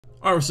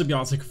Alright, what's up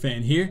y'all, it's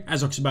LakerFan here.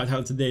 As talks about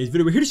how today's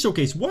video, we're here to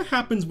showcase what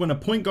happens when a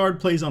point guard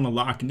plays on a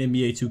lock in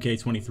NBA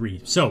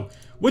 2K23. So,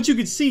 what you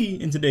can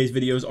see in today's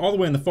video is all the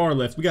way on the far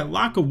left, we got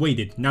lock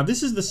awaited. Now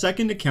this is the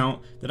second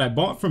account that I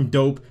bought from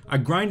Dope. I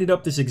grinded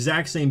up this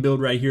exact same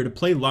build right here to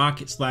play lock /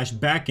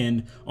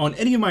 backend on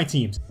any of my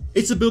teams.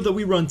 It's a build that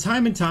we run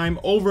time and time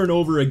over and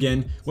over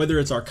again, whether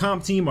it's our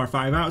comp team, our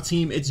 5-out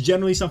team. It's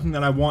generally something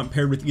that I want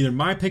paired with either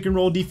my pick and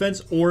roll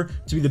defense or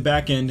to be the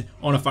back end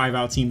on a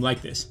 5-out team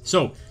like this.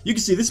 So you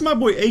can see this is my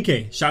boy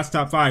AK, shots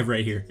top 5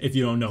 right here, if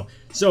you don't know.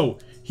 So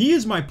he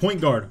is my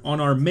point guard on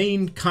our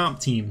main comp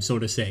team, so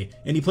to say,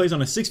 and he plays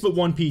on a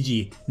 6'1"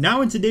 PG.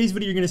 Now in today's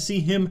video, you're going to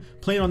see him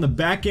playing on the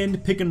back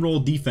end pick and roll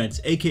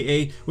defense,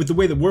 aka with the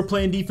way that we're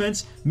playing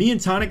defense, me and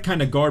Tonic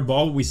kind of guard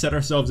ball. We set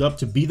ourselves up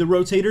to be the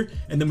rotator,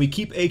 and then we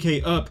keep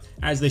AK up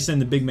as they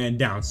send the big man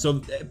down. So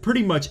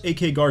pretty much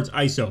AK guards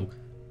ISO.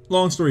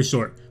 Long story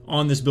short,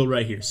 on this build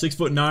right here,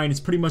 6'9", it's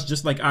pretty much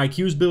just like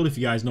IQ's build if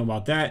you guys know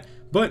about that,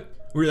 but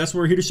that's what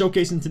we're here to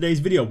showcase in today's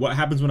video, what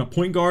happens when a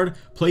point guard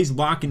plays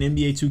lock in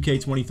NBA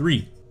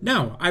 2K23.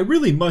 Now, I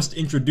really must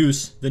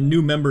introduce the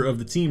new member of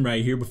the team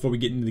right here before we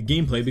get into the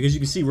gameplay, because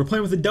you can see we're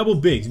playing with the double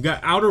bigs. We've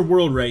got Outer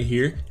World right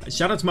here.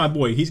 Shout out to my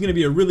boy. He's going to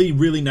be a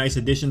really nice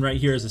addition right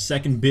here as a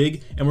second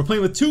big, and we're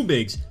playing with 2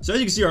 bigs. So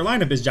as you can see, our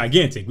lineup is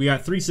gigantic. We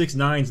got 3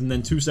 6'9" and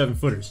then 2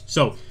 7-footers.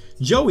 So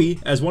Joey,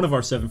 as one of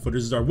our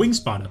 7-footers, is our wing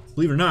spotter.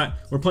 Believe it or not,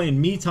 we're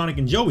playing me, Tonic,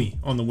 and Joey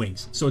on the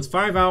wings. So it's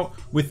 5 out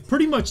with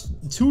pretty much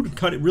 2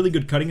 really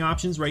good cutting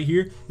options right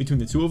here between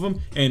the 2 of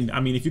them. And I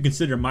mean, if you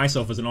consider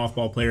myself as an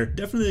off-ball player,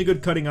 definitely a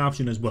good cutting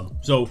option as well.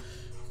 So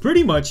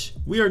pretty much,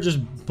 we are just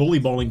bully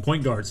balling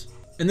point guards.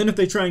 And then if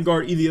they try and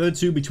guard either the other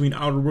 2 between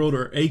Outer World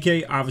or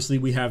AK, obviously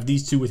we have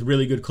these 2 with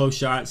really good close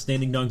shots,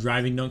 standing dunk,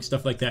 driving dunk,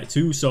 stuff like that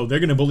too. So they're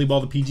going to bully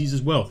ball the PGs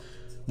as well.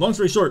 Long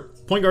story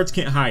short, point guards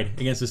can't hide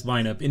against this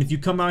lineup, and if you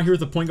come out here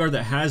with a point guard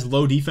that has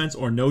low defense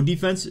or no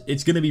defense,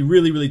 it's going to be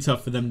really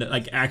tough for them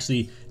to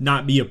actually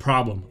not be a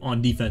problem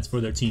on defense for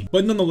their team.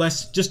 But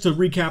nonetheless, just to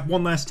recap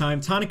one last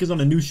time, Tonic is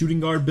on a new shooting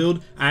guard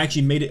build. I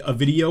actually made a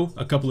video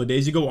a couple of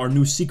days ago, our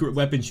new secret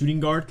weapon shooting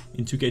guard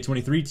in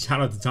 2K23.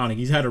 Shout out to Tonic.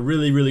 He's had a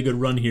really good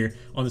run here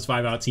on this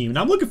 5-out team, and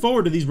I'm looking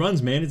forward to these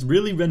runs, man. It's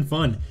really been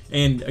fun.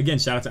 And again,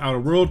 shout out to Outer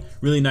World.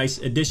 Really nice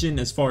addition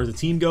as far as the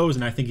team goes,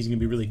 and I think he's going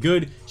to be really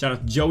good. Shout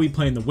out to Joey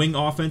playing the wing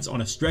offense on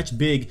a stretch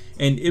big,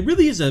 and it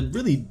really is a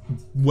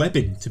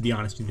weapon, to be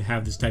honest with you, to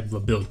have this type of a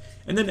build.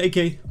 And then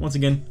AK, once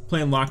again,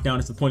 playing lockdown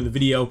is the point of the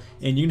video,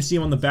 and you're going to see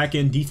him on the back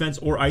end defense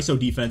or ISO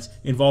defense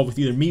involved with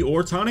either me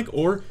or Tonic,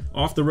 or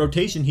off the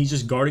rotation, he's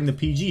just guarding the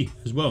PG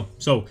as well.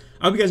 So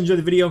I hope you guys enjoyed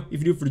the video. If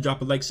you do, for to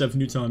drop a like, sub if you're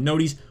new, tell them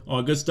noties,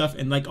 all good stuff,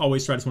 and like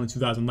always, try to win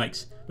 2,000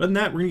 likes. But other than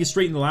that, we're going to get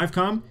straight into the live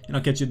comm, and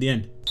I'll catch you at the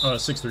end.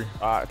 6'3".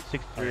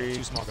 6'3".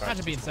 2 small guys.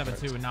 Imagine being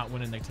 7'2" and not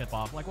winning the tip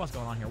off. Like, what's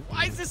going on here?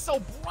 Why is this so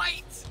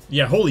bright?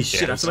 Yeah, holy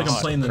shit! I feel like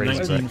I'm playing the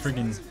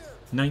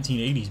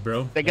 1980s,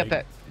 bro. They got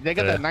that. They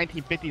got that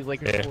 1950s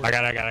Lakers. Yeah, I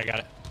got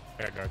it.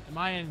 Am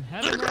I in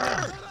heaven right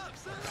now?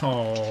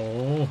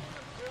 Oh.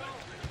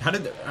 How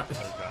did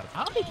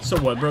so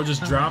what, bro?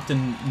 Just dropped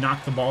and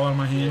knocked the ball out of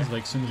my hands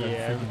like soon as I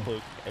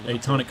freaking... Hey,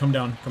 Tonic, come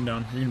down. You're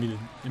gonna be the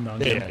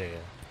inbound. Yeah.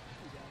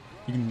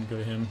 You can go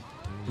to him.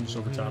 Just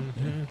over top.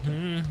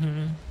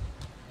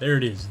 There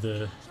it is,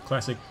 the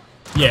classic.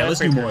 Yeah, let's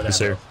do more of that.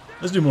 Sir.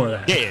 Let's do more of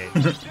that. Yeah.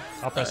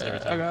 I'll press it every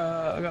time.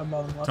 I got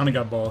ball. Tonic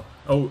got ball.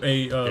 Oh,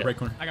 right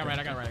corner. I got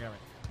right.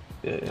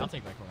 Yeah. I'll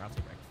take right corner.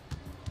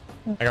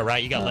 I got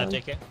right. You got left,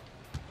 AK.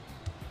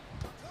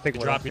 Take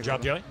Good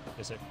drop, Joey.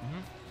 Yes, sir.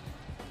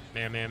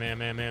 Man.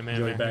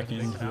 Joey back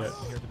in. Here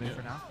at the booth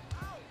for now.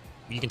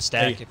 You can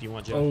stack if you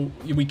want, Joey.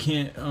 Oh, we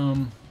can't. I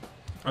was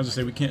gonna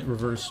say we can't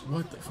reverse.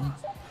 What the fuck?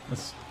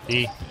 Let's.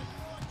 D.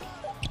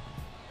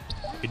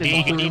 Good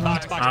D,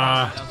 box.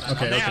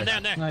 Okay.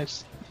 Down.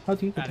 Nice. How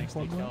do you get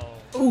the ball?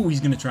 Oh, he's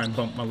gonna try and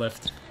bump my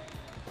left.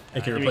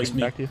 AK, replace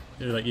me.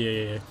 They're like,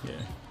 yeah.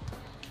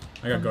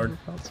 I got guard.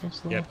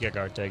 Yep, get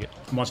guard, take it.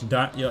 I'm watching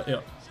dot.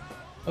 Yeah.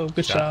 Oh,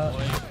 good shot.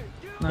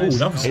 Nice. Oh,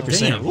 that was 8%.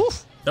 damn.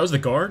 That was the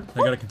guard. I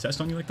got a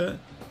contest on you like that.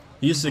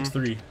 He is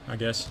 6'3", I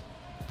guess.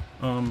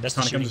 That's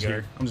Tonic, the I'm just guard.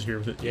 here. I'm just here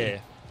with it. Yeah.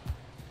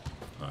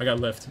 I got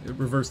left.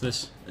 Reverse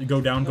this.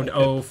 Go down.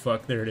 Oh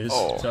fuck! There it is.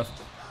 Oh. Tough.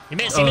 He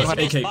missed.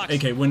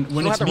 AK. When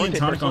it's me and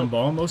Tonic on first.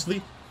 ball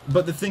mostly.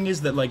 But the thing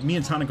is that like me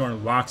and Tonic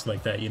aren't locks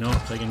like that, you know.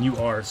 Like, and you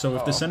are. So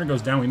if the center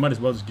goes down, we might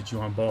as well just get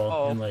you on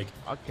ball and like.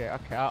 Okay.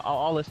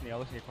 I'll listen to you. I'll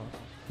listen to you.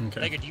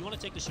 Okay. Laker, do you want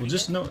to take the shooting? Well,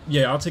 just know.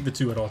 Yeah, I'll take the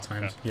 2 at all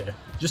times. Okay. Yeah.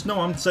 Just know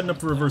I'm setting up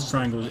for reverse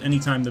triangles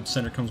anytime the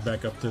center comes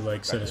back up to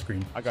like set a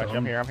screen. I got you.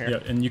 I'm here.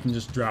 Yeah, and you can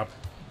just drop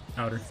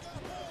outer.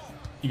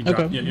 You can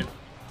drop. Okay. Yeah.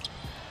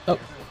 Oh.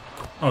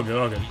 All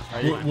good.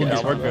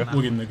 We're good.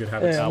 We'll get in the good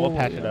habits. Yeah, we'll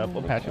patch it up.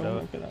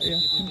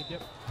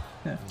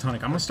 Yeah.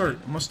 Tonic, I'm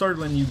gonna start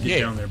letting you get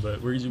down there,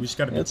 but we just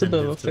gotta be It's a bit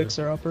of a tentative to-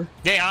 fixer-upper.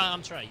 Yeah,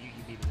 I'm trying. You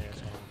beat me there,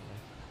 so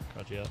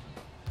got you up.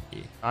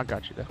 Yeah. I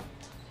got you there.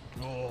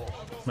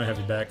 Might have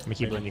you back. Let me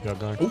keep letting you go,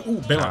 going.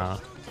 Ooh, bail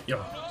out. Yo.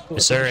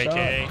 Yes, sir,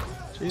 AK.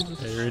 Jesus.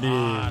 There it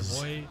is.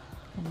 Boy.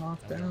 I'm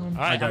knocked down.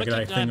 All I right, got I'm a gonna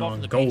guy keep thing that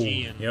on the gold.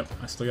 PG and Yep,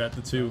 I still got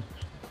the 2.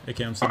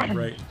 AK, I'm sitting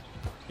right.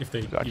 If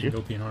they Got even you.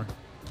 go PNR.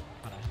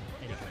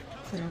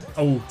 Yeah.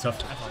 Oh, tough.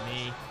 That's on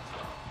me.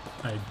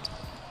 I didn't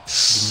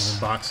even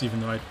box, even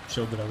though I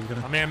showed that I was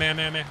gonna. I'm here,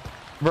 man.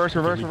 Reverse.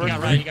 we You can-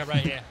 got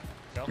right, yeah.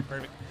 Go,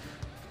 perfect.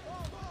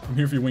 I'm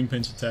here for your wing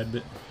pinch a tad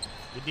bit.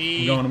 Good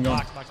D. I'm going.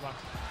 Box.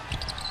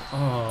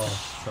 Oh,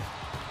 tough.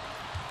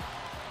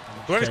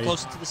 Whoever's Okay.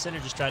 closest to the center,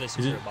 just try to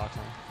secure a box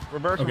on.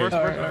 Reverse. Okay.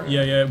 Reverse.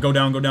 Yeah, go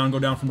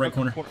down from right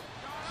corner. Oh,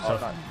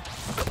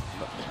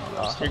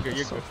 Tough. you're good.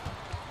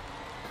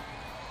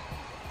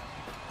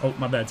 Oh,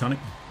 my bad, Tonic.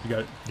 You got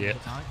it. Yeah.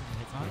 Hit Tonic.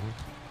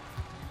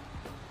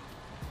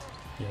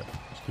 Yeah,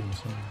 just give me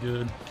something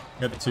good.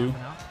 Got the 2.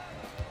 Open out.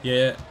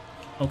 Yeah.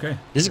 Okay.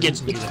 This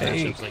gets me the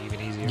Hey. matchups like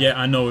even easier. Yeah,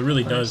 I know it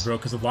really does, bro.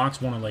 Because the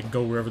locks want to like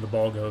go wherever the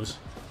ball goes.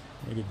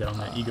 They get down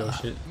that ego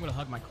shit. I'm gonna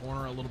hug my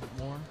corner a little bit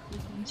more.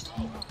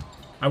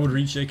 I would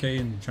reach AK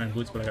and try and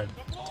blitz, but I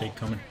got take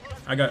coming.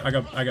 I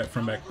got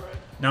front back.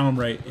 Now I'm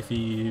right. If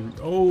he,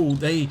 dude,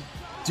 they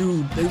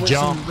went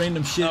Jump. some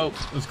random shit. Oh.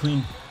 It was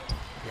clean.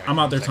 I'm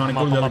out there, Tonic.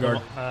 Go to the other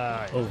guard.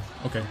 Oh.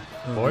 Oh, okay.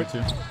 Boy.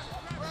 Too.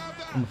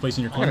 I'm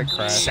replacing your I got corner. a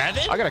crash.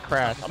 7? I got a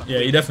crash. Yeah,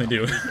 you definitely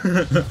do.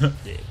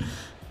 Yeah.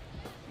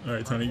 All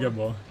right, Tony, you got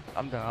ball.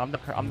 I'm done.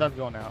 I'm done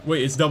going out.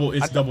 Wait, it's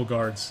double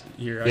guards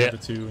here. I Yeah.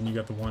 got the 2 and you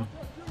got the 1.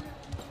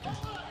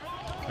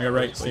 I got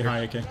right. Stay high,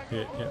 AK.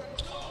 Yeah.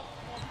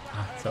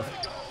 Ah, tough.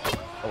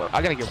 Oh,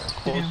 I gotta get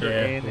closer Yeah,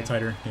 a in. little And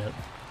tighter. Yep.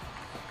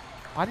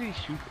 why did he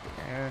shoot?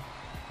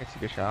 It's a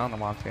good shot. I don't know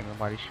why I'm saying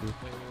nobody shoot.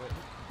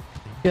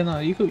 Yeah, no,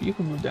 you could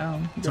move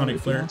down. You Tonic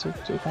gotta flare. move down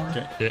to the corner.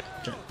 Okay.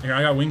 Yeah. Here,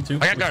 I got wing too.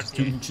 I got which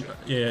guard. is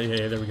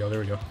Yeah. There we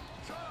go.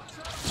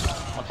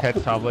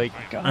 Head top leg.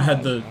 I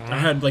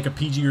had like a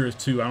PG or a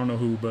 2. I don't know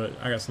who, but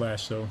I got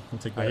slashed, so we'll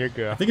take that. you're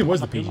good. I think it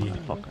was the PG.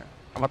 Fucker.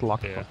 I'm about to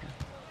lock the Yeah.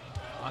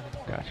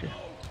 fucker. Gotcha.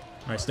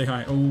 All right, stay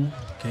high. Oh,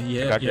 okay.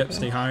 Yeah. Got you. Yep.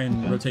 Stay high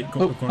and rotate.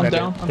 Go Oh, to the corner. I'm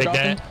down. I'm Take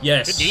dropping. that.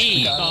 Yes. Good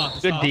D.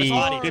 Good D.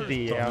 Stop. Good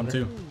D. Got Yeah. one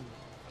too.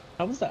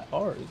 How was that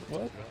hard?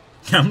 What?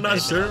 I'm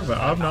not sure, but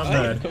I'm not I'm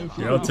mad. confused.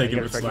 Yeah, I'll take You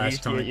it with gotta slash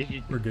respect-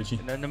 Tonic. We're Gucci.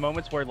 And then the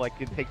moments where like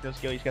you take no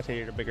skill, you just gotta say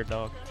you're a bigger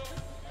dog.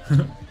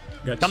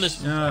 Got Come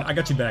this- I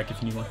got you back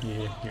if you need one.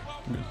 Yeah. Here.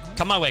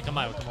 Come my way. You can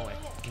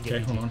get Okay,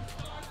 it. hold on.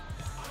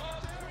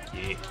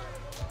 Yeah.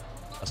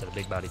 I said a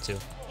big body too.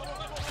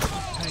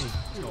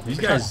 These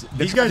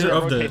guys are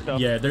of the rotate though.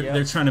 yeah.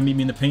 They're trying to meet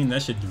me in the paint.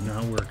 That shit do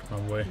not work my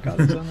way. Got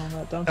his on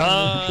that down.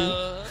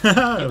 I'm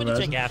gonna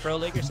Imagine. take Afro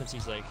Laker since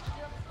he's like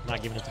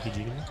not giving it to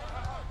PG.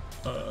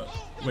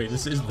 Wait,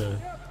 this is the.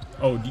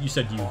 Oh, you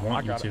said you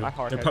want you got it. to. I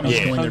hard They're head. probably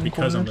just Yeah. going there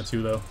because I'm the Corners.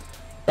 2 though.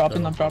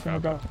 Dropping, I'm So-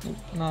 dropping.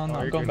 No,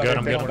 you're going good. back. Good,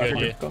 I'm going good,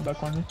 back, yeah. going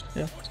back on you.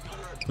 Yeah.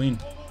 Clean.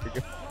 You're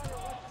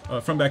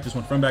good. Front back this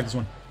one. Front back this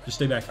one. Just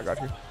stay back. I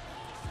got you.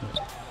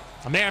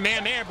 I'm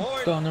there,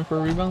 boy. Going in for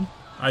a rebound.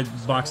 I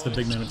boxed the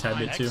big man a tad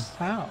bit too.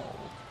 How?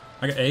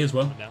 I got A as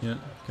well. Down. Yeah.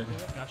 Okay.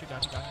 Got you.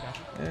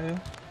 Yeah.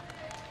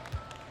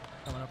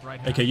 Coming up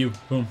right now. AKU.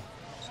 Boom.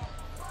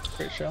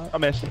 Great shot. I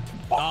missed.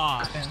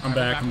 Ah. I'm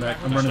back.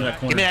 I'm running that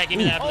corner. Give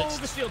me that Oh, blitz.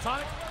 the steal,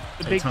 Tonic.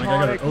 The Hey, big Tonic, I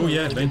got it. Tonic. Oh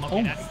yeah, babe.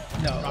 Oh,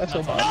 no, that's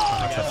so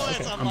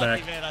bad. I'm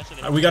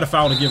back. We got a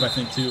foul to give, I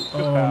think, too. Oh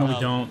no, we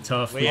don't.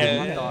 Tough. Well,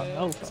 yeah. Yeah,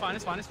 no. It's fine.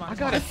 I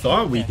got I it.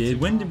 thought we did.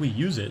 When did we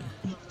use it?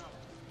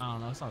 I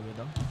don't know. It's all good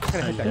though. I gotta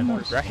hit Yeah. that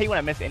corner, bro. I hate when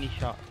I miss any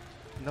shot.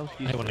 No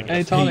excuse. I wanna for get-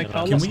 Hey, Tonic, Hey,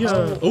 how can we,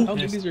 how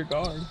big is your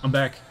guard? I'm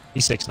back.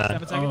 He's 6'9".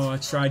 7 seconds. Oh, I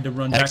tried to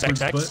run X,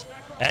 backwards, X, but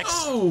X. X.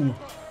 oh,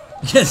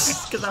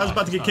 yes, because I was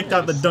about to get kicked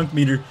out the dunk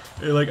meter.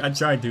 Like I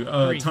tried to.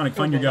 Tonic,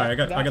 find your guy. I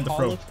got the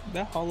throw.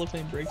 That Hall of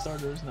Fame break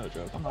starter is no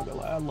joke. I'm not gonna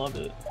lie. I love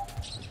it.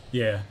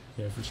 Yeah,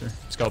 for sure.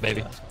 Let's go,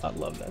 baby. I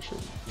love that shit.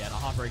 Yeah, the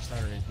hot break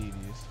starter is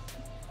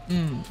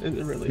DDs.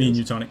 It really Me is. and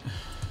you, Tonic.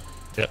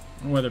 Yep. I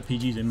don't know whether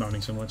PG's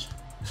inbounding so much.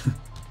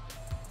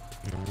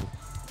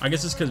 I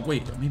guess it's because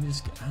maybe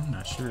this. I'm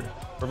not sure.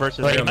 Reverse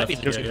is Wait, there. it might be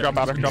Just three. drop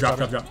out.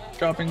 Drop.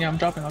 Dropping, yeah, I'm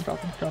dropping.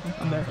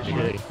 I'm there.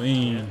 Really?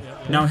 Clean.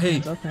 Now,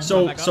 hey,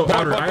 so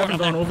Otter, I haven't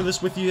gone over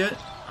this with you yet.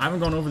 I haven't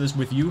gone over this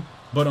with you,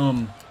 but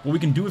what we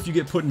can do if you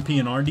get put in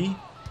PNRD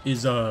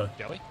is Joey?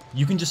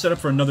 you can just set up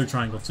for another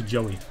triangle to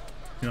Joey.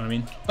 You know what I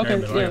mean? Okay, Right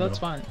in the yeah, middle. that's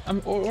fine.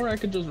 Or I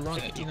could just run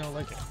it, you know,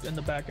 like in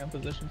the back end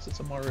position since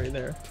I'm already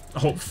there.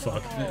 Oh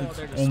fuck! It's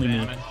they're just only me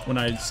spamming. when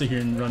I sit here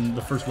and run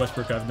the first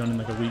Westbrook I've done in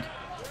like a week.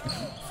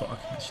 Fuck!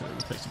 I should have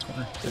replaced the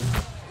corner.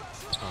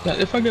 Yeah,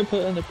 if I get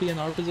put in the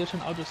PNR position,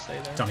 I'll just stay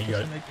there. Tommy, you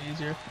just got to it. make it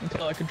easier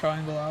until I can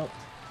triangle out.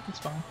 It's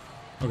fine.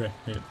 Okay,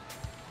 yeah.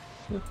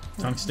 Yeah.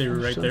 Tom, stay I'm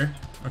right sure. there.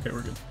 Okay,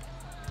 we're good.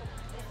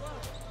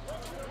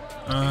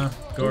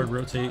 Guard,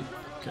 rotate.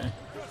 Okay.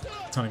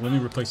 Tonic, let me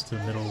replace it to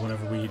the middle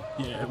whenever we.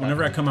 Yeah,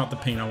 whenever I come out the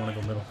paint, I want to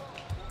go middle.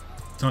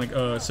 Tonic,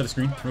 set a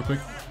screen real quick.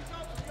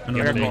 I know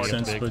Yeah, that big, makes yeah,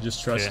 sense, big. but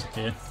just trust.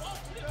 Yeah.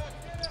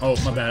 Oh,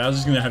 my bad. I was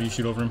just gonna have you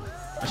shoot over him.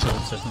 I should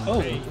have said something.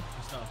 Oh,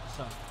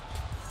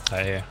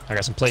 Yeah. I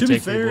got some play To be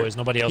take for you fair, boys.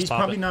 Nobody else he's pop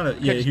probably it. not a.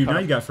 Yeah, just here, cut now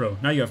him. you got Fro.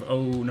 Now you got.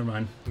 Oh, never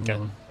mind. Okay.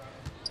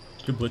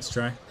 Good blitz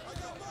try.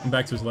 I'm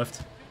back to his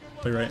left.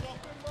 Play right.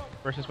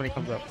 Versus when he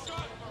comes up.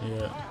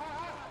 Yeah.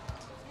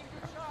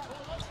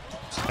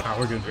 Ah,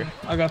 we're good.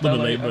 I got A that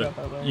little late. bit late, I got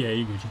that but late. yeah,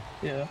 you Gucci.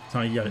 Yeah.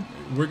 Tonic, you got it.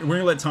 We're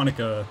gonna let Tonic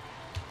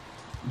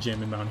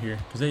jam inbound here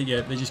because they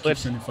just keep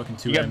sending fucking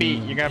two. You gotta at be-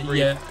 me. you gotta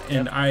breathe. Yeah,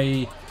 and Yep.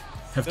 I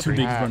have too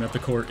big Ah. run up the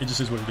court. It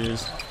just is what it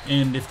is.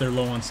 And if they're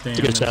low on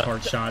stamina, Good it's shot.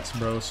 hard shots,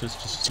 bro. So it's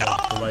just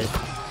like the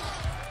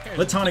life.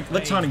 Let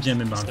Tonic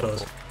jam inbound,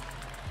 fellas.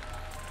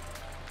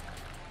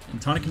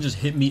 And Tonic can just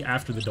hit me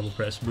after the double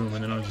press, boom,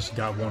 and then I just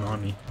got one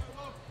on me.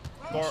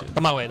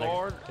 Come my way,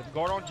 Guard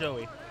on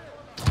Joey.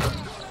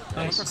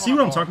 Nice. See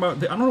what I'm talking about?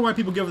 I don't know why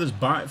people give this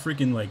bot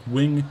freaking like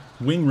wing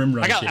rim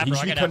run I got shit. Afro, He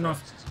should I be got cutting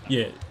Afro. off.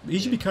 Yeah, he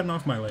should be cutting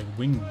off my like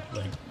wing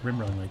rim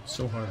run like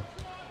so hard.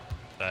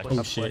 Back.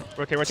 Oh shit.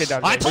 Rotate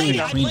down. I Joey. played it,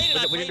 Clean, I clean. played it,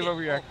 I We played need to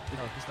it.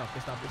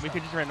 overreact. We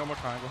could just run no more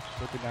triangle.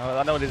 Rotate down.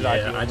 I know it is Yeah,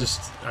 ideal. I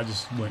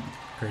just went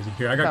crazy.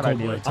 Here, I got Not cold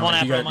ideal. blade. I'm on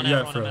Tonic. You Afro, got, I'm you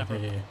on got Afro, I'm Fro.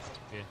 on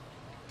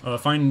Yeah.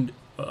 Find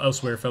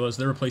elsewhere, fellas.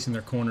 They're replacing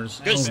their corners.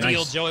 Good Oh, steal,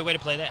 nice. Joey. Way to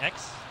play that.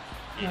 X.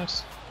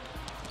 Nice.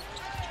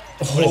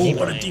 Oh,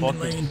 what a lane. demon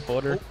lane.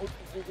 Border.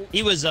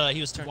 He was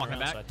turning Walking around,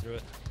 back. so I threw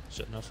it.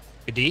 Shouldn't have.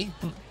 Good D.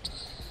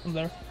 I'm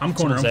there. I'm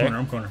corner. Someone's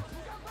I'm corner.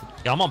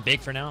 Yeah, I'm on big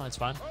for now. It's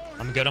fine.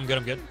 I'm good. Don't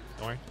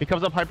worry. He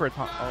comes up hyper.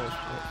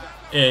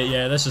 Oh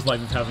Yeah, that's just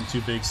life of having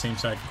two big same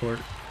side court.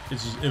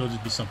 It'll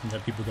just be something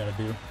that people gotta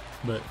do.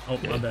 But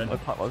my bad. shit.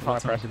 Let's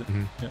not press it.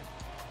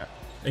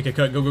 AK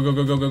cut.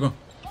 Go.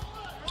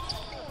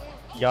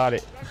 Got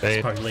it.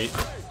 Hey. Probably late.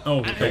 Oh,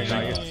 okay.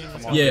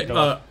 Come on, Yeah, go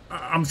up.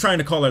 I'm trying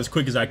to call that as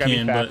quick as I Gotta be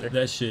can, faster. but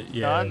that shit, No,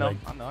 yeah, I know. like,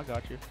 I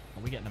got you.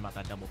 We getting them out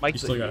that double. Mike,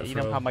 still got you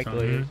know Fro. how Mike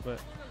Mhm. is, but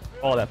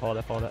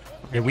follow that.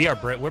 Yeah,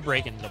 we're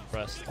breaking the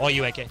press. All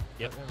you, AK.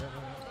 Yep.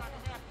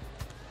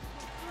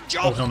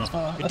 oh hell no. Good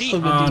That's D.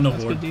 still good D. No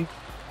That's board. good D.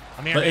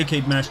 I'm here. Let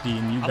AK match D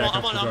and you I'm back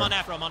on up the guard.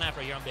 Afro.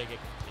 You're on big.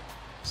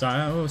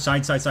 Side.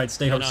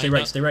 Stay No,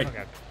 stay right.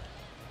 Okay.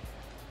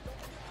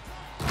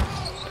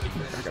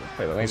 I gotta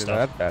play the lane. Good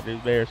That's bad.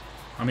 Dude, Bears.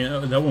 I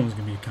mean, that one was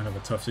gonna be kind of a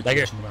tough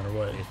situation no matter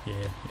what. Yeah.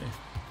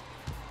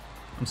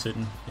 I'm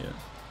sitting. Yeah.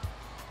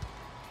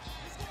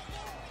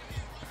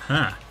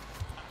 Ha.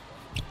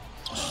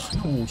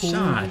 Oh,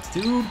 shot,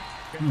 dude.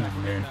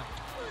 Oh, man.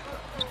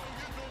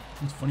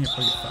 It's funny if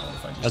I get fouled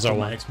if I just That's hit our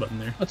my one. X button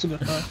there. That's a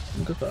good foul.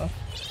 Good foul.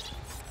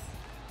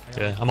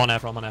 Yeah, I'm on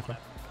Afro.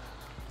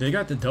 They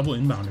got the double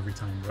inbound every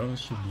time, bro. This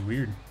should be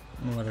weird.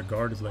 I don't know why their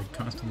guard is like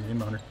constantly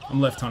inbounder.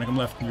 I'm left, Tonic. I'm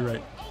left. You're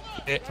right.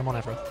 Yeah, I'm on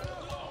Afro.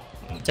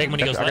 Take him when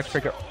he goes I got left.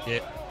 to pick up. Yeah.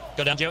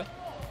 Go down, Joey.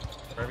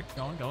 Perfect.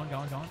 Going.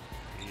 Oh,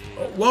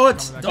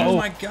 what? Oh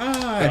my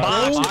god,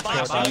 Box, bro. box,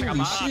 box, Holy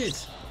box.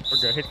 shit. We're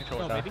good. Hit control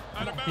Go, now. baby.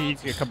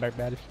 He's gonna come back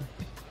bad.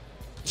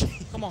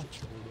 Come on.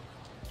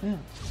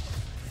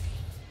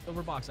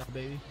 Over box up,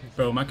 baby.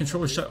 Bro, my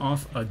controller shut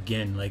off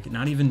again. Like,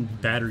 not even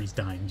batteries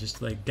dying.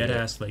 Just like dead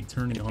ass, like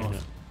turning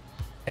off.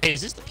 Hey,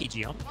 is this the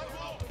PG on?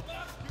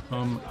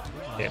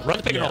 Yeah, run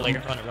the pick and roll, I'm-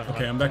 Laker. Run it.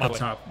 Okay, I'm back My up way.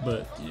 top,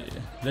 but yeah,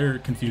 they're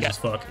confused Yeah. as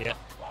fuck. Yeah.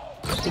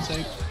 Good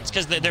take. It's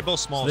because they're both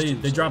small. So they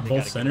too, so drop both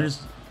gotta get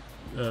centers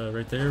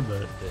right there,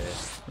 but up.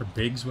 Yeah. or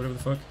bigs, whatever the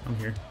fuck. I'm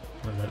here.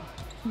 What is that?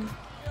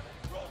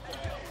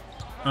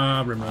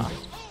 Rim run.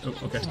 Oh,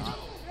 okay.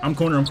 I'm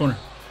corner.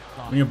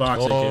 We need a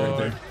box AK right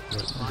there.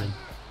 But we're good.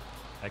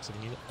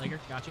 Exiting either. Laker,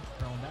 got you.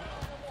 Throwing back.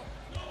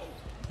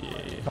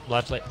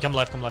 Yeah. Come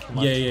left.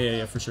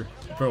 Yeah, for sure.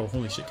 Bro,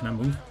 holy shit, can I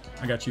move?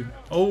 I got you.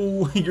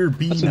 Oh, you're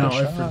B That's a now.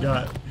 good I shot.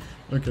 forgot.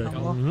 Okay.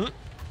 Mm-hmm.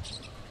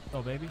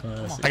 Go, baby.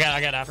 Classic.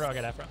 I got Afro.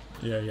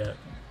 Yeah.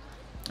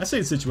 I say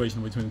it's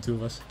situational between the two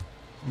of us.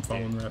 I'm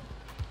following that.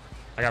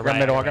 I got I got right.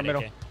 middle, right, I got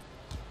middle. AK.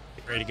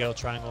 Get ready to go.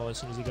 Triangle as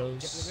soon as he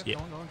goes. Yep.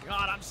 Going.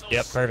 God, I'm so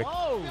Yep, perfect.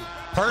 slow.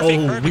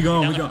 Perfect. We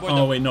going. Now left board, Oh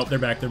though. wait, nope, they're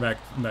back. I'm back.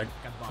 Got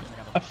the box.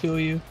 I feel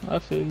you,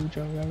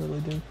 Joey. I really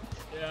do.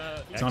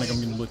 Yeah. Sonic, I'm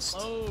getting blitzed.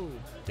 Oh.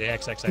 Yeah,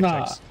 X.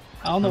 Nah,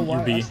 I don't know You're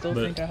why. B, I still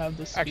but- think I have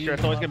the speed. Extra, it's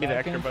in always my gonna be the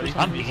back extra, end for buddy.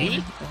 some I'm reason, B?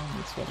 and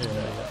it's fucking Yeah.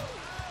 bad.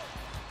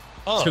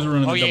 Oh, 'cause we're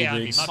running the yeah, double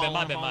yeah, bigs. My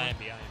bad. I am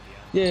B.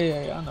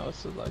 Yeah. I know.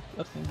 It's like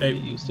a thing to Hey,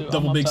 get used to.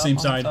 double I'm big, up same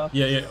top, I'm side. top.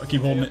 Yeah,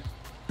 keep holding it.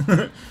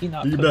 He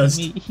not Do your cooking best.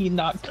 me. He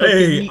not cooking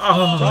Hey, me. oh,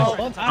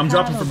 I I'm had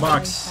dropping for him,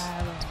 box. I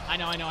had him. I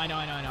know.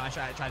 I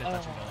tried to touch and go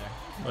there.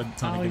 Let I don't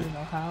Tonic get even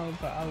know how,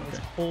 but I was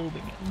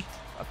holding him.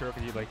 I threw it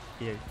at you like,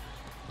 yeah.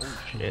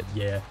 Oh shit.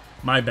 Yeah,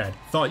 my bad.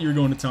 Thought you were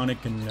going to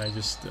Tonic, and I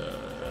just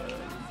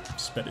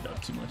sped it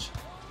up too much.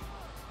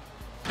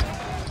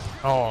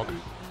 Oh,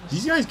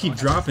 These guys keep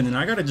dropping, and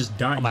I gotta just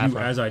dot I'm you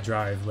Afro. as I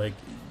drive, like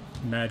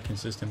mad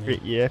consistently.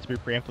 yeah, it's be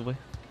preemptively.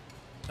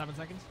 7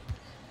 seconds.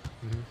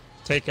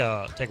 Take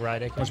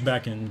right, AK. What's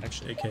back in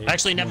Actually- AK?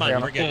 Actually, never mind. Yeah,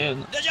 We're good.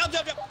 Yeah. Jump.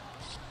 Let's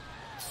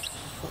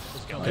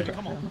go. Okay.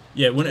 Come on.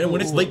 Yeah,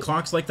 when it's late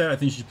clocks like that, I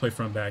think you should play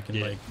front back and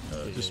Yeah.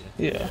 like just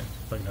Yeah.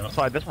 fucking up.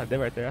 That's what I did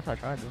right there. That's what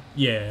I tried to do.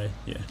 Yeah.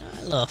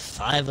 I love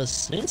 5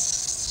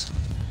 assists.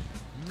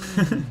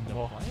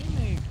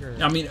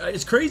 I mean,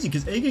 it's crazy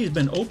because AK has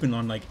been open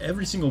on like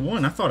every single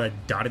one. I thought I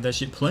dotted that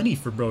shit plenty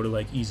for bro to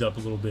like ease up a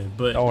little bit,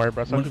 but Don't worry,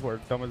 bro. Some when- people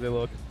are dumb as they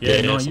look. yeah,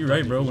 Yeah, no, sometimes you're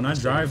right, bro. When I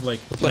it's drive, like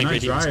We're playing when I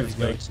great defense drive, with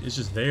like these guys. it's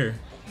just there.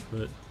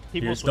 But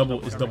People here it's switch double,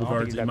 up it's whatever. double I don't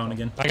guards think he's inbound that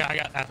again. I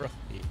got Afro.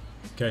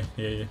 Okay,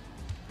 yeah.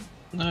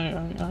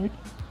 Alright.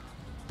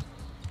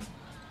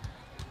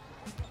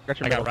 Got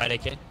your I middle. got right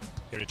AK.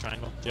 Here to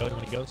triangle. Joey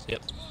when he goes.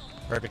 Yep.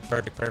 Perfect,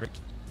 perfect, perfect.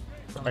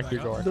 Back to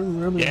your guard. They're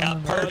really Yeah,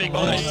 running perfect, right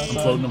boys. on I'm that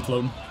floating, side. I'm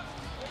floating.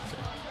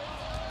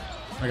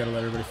 Okay. I gotta let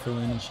everybody fill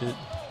in and shit.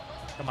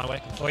 Come my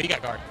way. Oh, you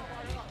got guard.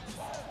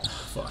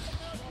 Fuck.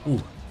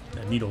 Ooh,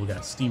 that needle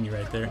got steamy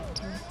right there.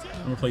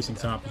 I'm replacing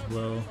top as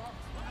well.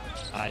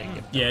 I didn't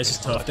get. Yeah, it's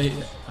just tough. They, I don't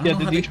Yeah, know how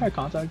did you they- try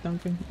contact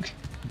dunking?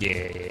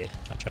 Yeah.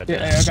 I tried to.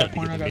 Yeah, I shove got to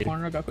corner, get I the got meter.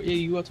 corner, I got corner. Yeah,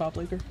 you go top,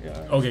 Laker. Yeah.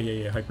 Okay,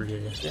 yeah, hyper,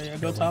 yeah. Yeah,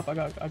 go top. I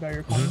got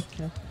your corner.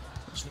 Yeah.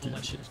 Do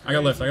that shit. I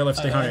got left,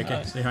 Stay high,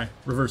 okay, stay high.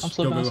 Reverse, I'm go,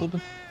 slipping, go, I'm go.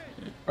 slipping.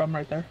 I'm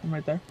right there. I'm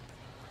right there.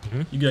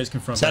 You guys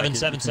confront Seven, back.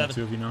 seven, Between the seven.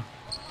 two of you now.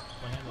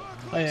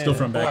 Oh, yeah, Still yeah,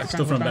 front yeah. back,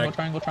 still front back.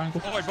 Triangle.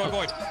 Void, void,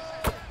 void.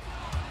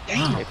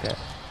 Wow. Hit that.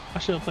 I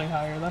should have played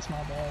higher. That's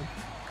my bad.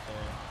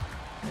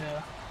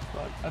 Yeah.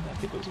 But I didn't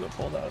think it was gonna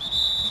pull that.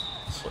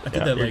 I did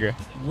Yeah, that you're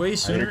like way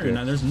sooner, good.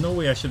 and there's no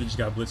way I should have just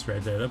got blitzed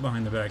right there. That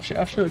behind the back.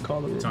 I should have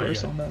called a Sorry,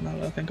 reverse yeah. on that now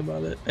that I think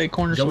about it. Hey,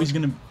 corner Joey's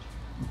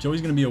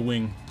switch. gonna be a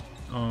wing.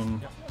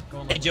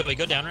 Hey, Joey,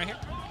 go down right here.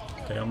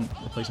 Okay, I'm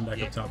replacing back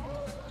Yeah. up top.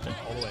 Okay.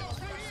 All the way.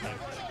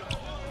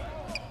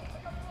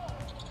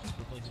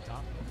 Replacing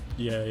top.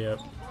 Yeah.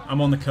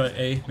 I'm on the cut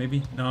A,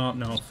 maybe. No,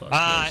 fuck.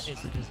 Ah, yes.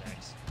 it's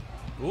X.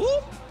 Ooh.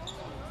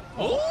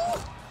 Ooh.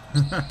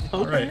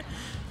 All right.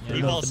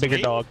 You fall The bigger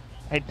asleep? dog.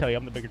 I hate to tell you,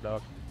 I'm the bigger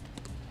dog.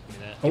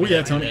 Oh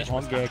yeah, Tony.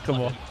 On game,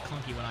 come on.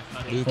 Clunky when I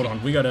cut it. Hold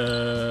on, we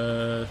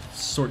gotta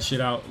sort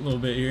shit out a little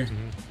bit here.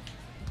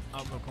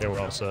 I'll go corner. Yeah, we're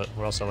all set.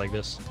 We're all set like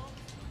this.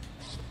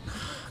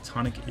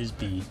 Tonic is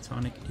B.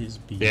 Tonic is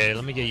B. Yeah,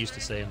 let me get used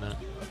to saying that.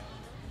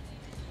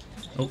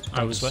 Oh,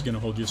 I was this way? gonna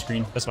hold your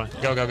screen. That's fine.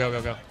 Go, go, go,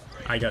 go, go.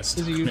 I got Is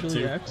stuck it on it usually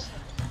too. X?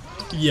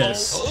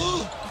 Yes.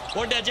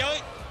 Board that, Joey.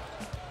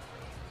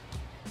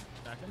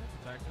 Back in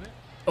it. Back in it.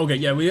 Okay,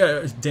 yeah, we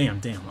got.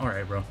 Damn. All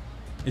right, bro.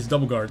 It's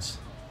double guards.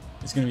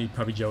 It's gonna be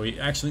probably Joey.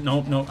 Actually,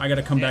 no. I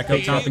gotta come back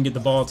up top and get the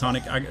ball,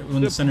 Tonic.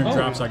 When the center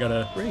drops, I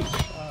gotta. Great.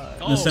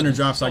 When the center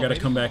drops, I gotta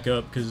baby. come back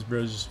up because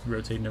bro's just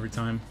rotating every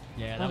time.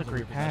 Yeah, That was a great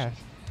good pass.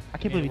 possession. I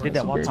can't believe you did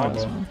that one Great time.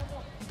 pass, ball.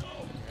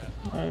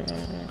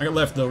 man. I got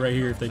left though right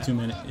here if they 2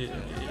 minute. Yeah.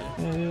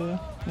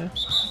 Yeah.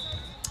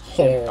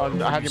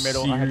 Oh, I have your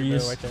middle. I have your middle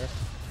serious? right there.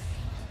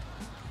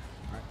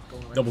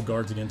 Double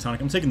guards again,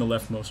 Tonic. I'm taking the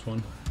leftmost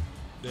one.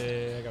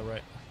 Yeah, I got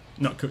right.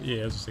 No,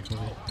 yeah, it was a 6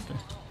 movie. Okay.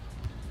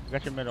 I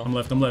got your middle. I'm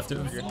left. Go out.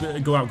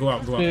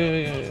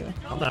 Yeah.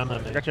 I'm not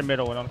I got your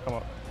middle when I'm come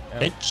up. Yeah.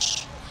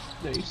 Bitch.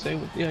 Yeah, you stay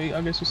with. Yeah,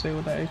 I guess you stay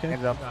with that AK.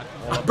 Hands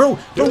up. Bro.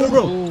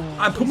 Ooh.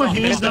 I put my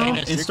hands down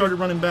minutes. and started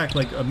running back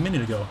like a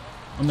minute ago.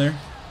 I'm there.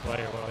 Wait.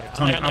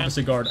 Tonic,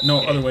 opposite guard. No,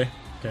 other way.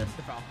 Okay.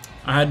 Good foul.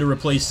 I had to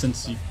replace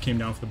since he came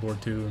down for the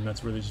board too, and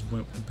that's where they just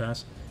went with the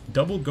pass.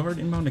 Double guard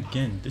inbound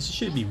again. This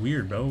should be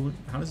weird, bro.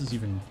 How does this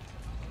even...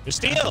 You're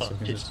steal. So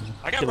consistent.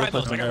 I got right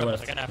post. I got right left.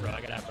 post. I got afro.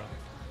 I got afro.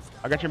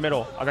 I got your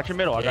middle. I got your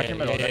middle. I got your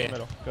middle. I got your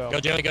middle. Go. Go,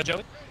 Joey. Go,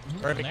 Joey.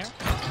 From there. Perfect.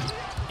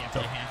 Can't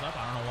put your hands up.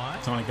 I don't know why.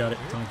 Tonic got it.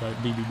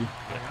 B.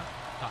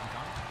 Top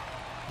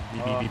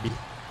and top. B.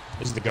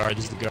 This is the guard.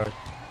 This is the guard.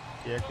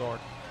 Yeah, guard.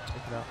 Take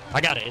it out.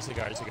 I got it. It's the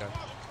guard. It's the guard.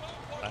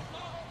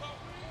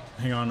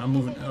 Hang on, I'm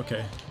moving.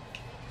 Okay.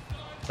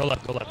 Go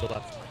left. Go left. Go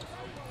left.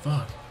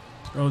 Fuck.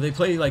 Bro, they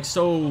play like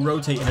so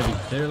rotate heavy.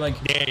 They're like...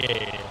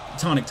 Yeah.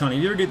 Tonic. If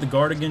you ever get the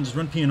guard again, just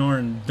run PNR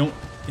and don't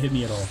hit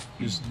me at all.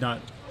 Just not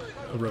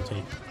a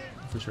rotate.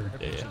 For sure.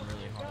 Yeah. Really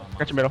hard on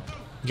Got your middle.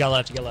 You got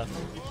left. You got left.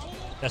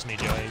 That's me,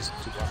 Joey. He's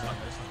too far. Is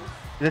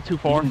that too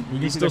far? We You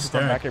can still go from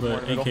back stack, here more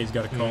but in the middle. AK's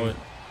got to call it.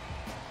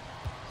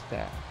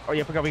 Stack. Oh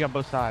yeah, I forgot we got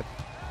both sides.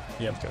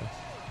 Yep. Okay.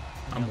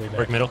 I'm way Work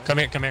back. middle. Come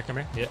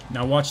here. Yeah.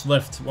 Now watch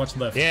left.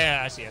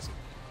 Yeah, I see.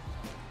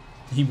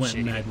 He went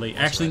Shitty. mad late.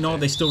 That's Actually, right no, there.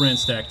 they still ran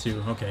stack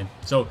too. Okay.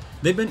 So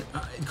they've been,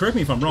 correct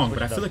me if I'm wrong,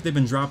 but I feel like they've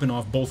been dropping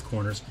off both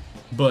corners.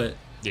 But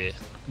Yeah.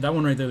 that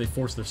one right there, they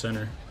forced their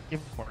center.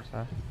 Give him corner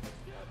side.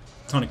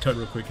 Tonic cut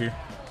real quick here.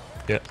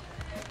 Yeah.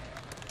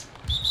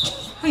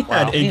 I had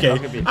Wow. That was AK.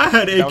 gonna be- I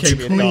had that was AK gonna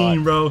be a clean,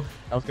 dot. bro.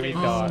 That was gonna be a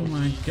Oh dodge.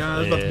 my god,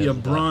 that's about to be Yeah, a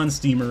dot. bronze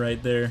steamer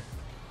right there.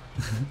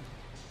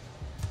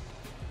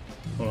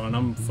 Hold on,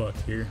 I'm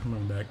fucked here. I'm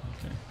running back.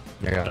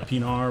 Okay. I got it.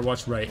 PNR,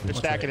 watch right. They're Watch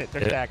stacking right. it.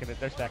 They're Yeah. stacking it.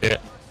 They're stacking Yeah.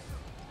 it.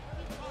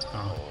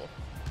 Oh.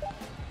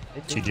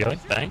 See, Joey.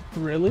 Bang.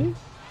 Really?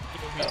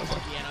 The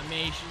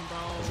animation, bro.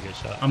 That's a good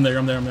shot. I'm there.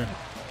 I'm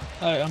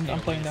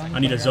playing down. I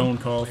need a playing zone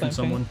down. call from Playing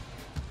someone.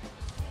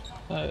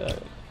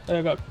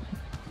 I got.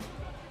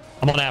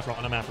 I'm on afro.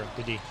 I'm afro.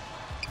 Good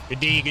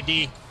D. Good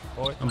D.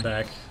 Boy. I'm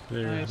back.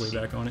 They're Nice. way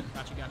back on it.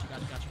 Got you.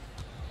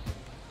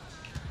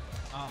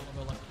 I'll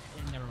go left.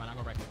 Never mind.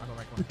 I'll go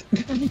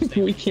right.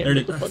 We can't. There it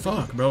make the is.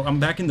 fucking- Fuck, bro. I'm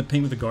back in the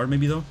paint with the guard,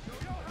 maybe though.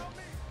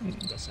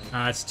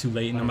 Ah, it's too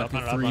late, and I'm Run at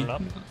it the up, 3. run it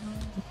up.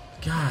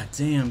 God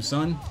damn,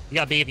 son. You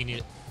got B if you need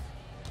it.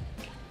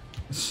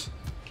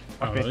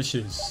 Oh, Okay. this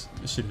shit is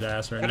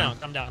ass right Come now. down.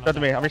 Come down. Go to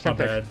me. I'm My resetting.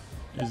 bad.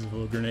 This is a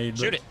little grenade. But,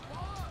 Shoot it.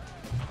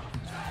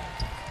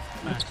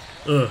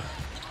 Ugh.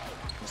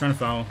 Trying to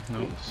foul.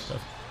 No.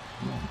 Tough.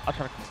 I'll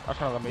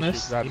try to let me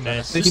Miss. shoot. You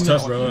missed. It's He tough,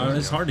 missed. bro.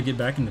 It's hard to get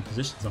back into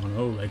positions on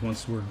O. Like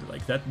once we're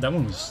like that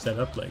one was set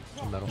up like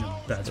Metal. in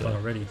a bad spot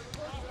already.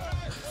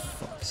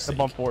 Fuck's The sake.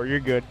 bump forward. You're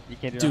good. You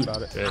can't do Dude.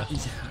 nothing about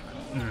it.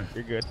 Yeah.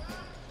 You're good.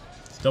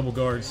 It's double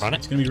guards. Run it.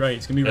 It's gonna be right.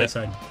 It's gonna be Yeah. right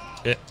side.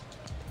 Yeah.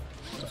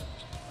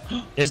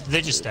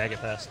 They just stag it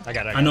fast. I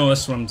got it. I know,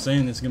 that's what I'm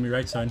saying. It's gonna be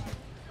right side.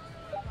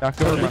 Now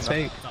go What run did it that.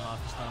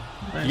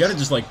 take? You gotta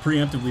just like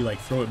preemptively like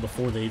throw it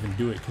before they even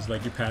do it, because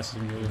like your pass is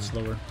gonna be a little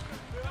slower.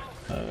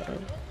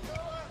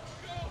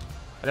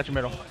 I got your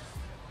middle.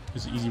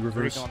 It's an easy Where you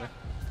reverse. going?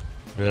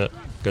 Yeah.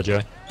 Go,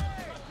 Joey.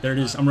 There it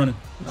is. I'm running.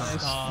 Nice.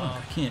 Fuck,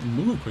 I can't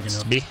move quick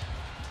enough. B.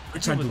 I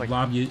tried to was like-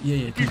 lob you.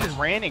 Yeah, You just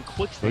ran in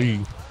quick Hey.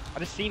 stand. I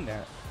just seen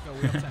that. Yo,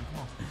 we up 10. Come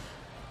on.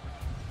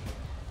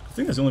 I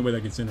think that's the only way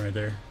that gets in right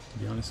there, to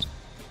be honest.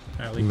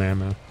 Alley.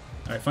 Man.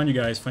 Alright, find you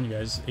guys.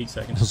 8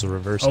 seconds. This was a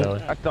reverse Oh. alley.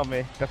 That's on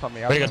me. That's on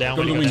me. Way to go down.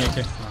 Go to the Way wing, to go AK.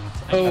 down.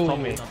 That's Oh,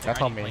 on me. That's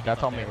on me.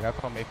 That's on me.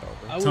 That's on me, I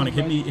fellas. was Tonic,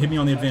 hit me- right hit me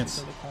on the back advance.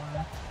 to the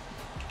corner.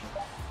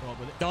 Go up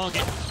with it. Dog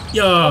it.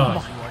 Yeah.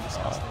 You are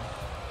disgusting.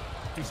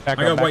 Back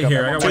I up, got back white up,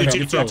 hair. back I up. got white hair. Two,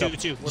 Good two, throw. two,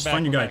 two. We're Just back,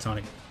 find your we're guy, back.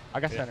 Tonic. I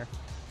got center.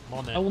 Come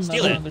on, I will man.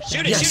 Steal never it. understand.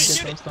 Shoot it, Yes.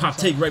 shoot it, shoot it. Pop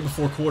take right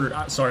before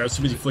quarter. Sorry, I was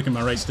too busy flicking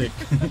my right stick.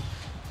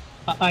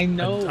 I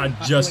know. I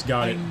just like,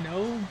 got it. I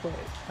know, but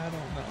I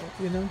don't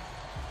know. You know.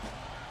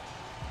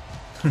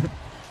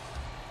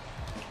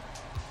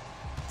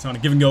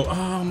 Tonic, give and go.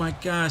 Oh my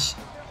gosh.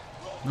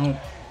 No.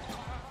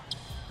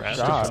 Grass.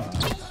 God.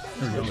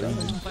 There we go.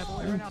 Easy. Play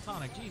ball right now,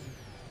 Tonic.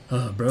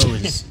 Jesus. Bro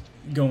is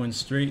going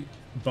straight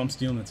bump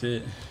steal and that's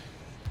it.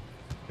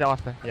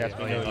 Delta. Yes,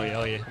 Oh we yeah, know oh you. yeah,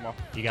 oh yeah. Come on.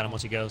 You got him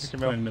once he goes. Get your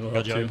Playing middle.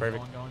 middle Go, up Joey. too.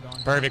 Perfect.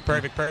 Going. Perfect,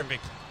 perfect,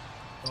 perfect.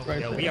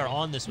 Right Yeah, we there. are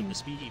on this with the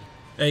speed.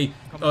 Hey,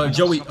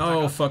 Joey.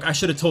 Oh fuck! I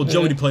should have told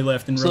Joey to play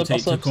left and Slip, rotate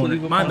to slip, the corner.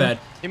 slip, My corner. bad.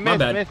 You My missed,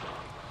 bad. missed.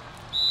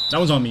 That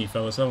one's on me,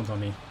 fellas. That one's on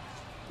me.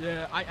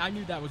 Yeah, I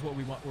knew that was what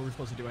we were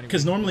supposed to do anyway.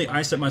 Because normally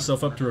I set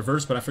myself up to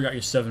reverse, but I forgot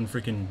you're 7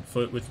 freaking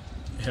foot with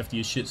hefty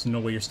as shit, so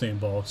no way you're staying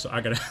ball. So I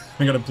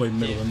gotta play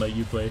middle and let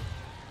you play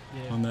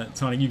Yeah. on that.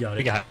 Tonic, you got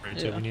We it. got it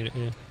too. Yeah. We need it.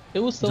 Yeah. It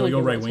was still Joey, like go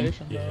a right wing.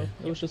 rotation, Yeah.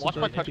 though. It was just Watch a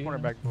my dirty touch deep. corner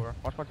back door.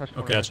 Watch my touch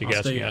corner. Okay, Got you,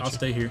 got you, got I'll you.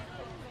 stay here.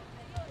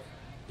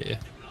 Yeah.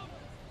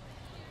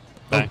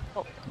 Bang.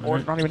 Oh, or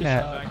not even Good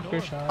that. shot.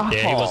 Good shot. Yeah,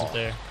 he Oh. wasn't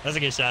there. That's a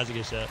good shot. That's a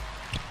good shot.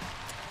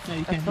 Yeah,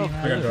 you can't be I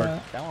mad got at guard.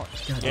 that. That one.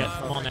 God Yeah,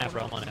 damn. I'm on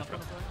Afro. I'm on Afro.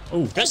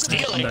 Oh, Good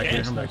steal, I'm back AK.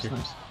 here. I'm back here.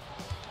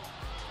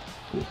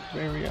 Ooh,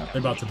 very They're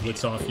about to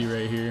blitz off you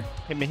right here.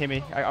 Hit me, hit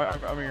me.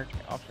 I'm in your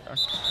off.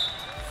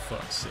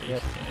 Fuck's sake. Yeah.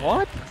 man.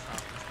 What?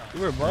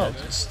 You were Yeah,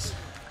 above. just,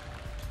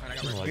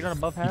 You're not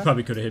above you half?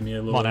 probably could have hit me a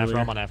I'm little on Afro.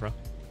 earlier. I'm on Afro.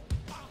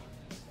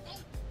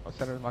 Oh,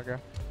 center is my guy.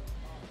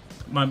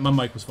 My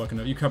mic was fucking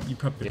up. You probably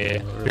could have Yeah.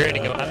 hit me a You little ready to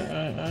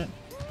earlier. go? Alright.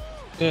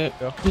 Good.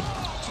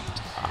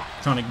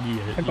 Tonic, you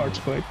get it. That You guard's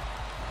get it. quick.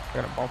 I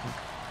got a bump him.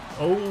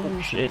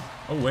 Oh, Shit.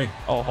 oh wait.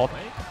 Oh, hold.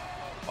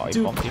 Oh, he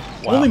Dude, bumped you.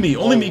 Only me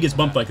Oh. gets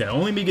bumped like that.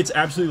 Only me gets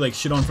absolutely like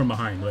shit on from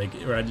behind. Like,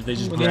 or they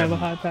just When you grab have a me.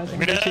 high passing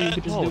Look at ability, you that.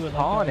 could just Oh, do it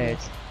Tonic. like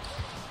that.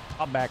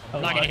 I'm back. Oh,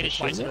 I'm not gonna hit it shit.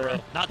 twice in a row.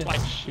 Not Yeah,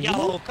 twice. shoot.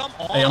 Yo, come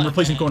on. Hey, I'm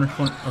replacing man.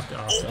 corner. Okay,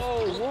 oh,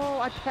 fuck. Whoa,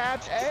 I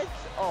tapped X.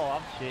 Oh,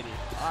 I'm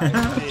shitty. I'm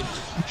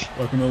shitty.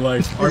 Welcome to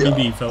life.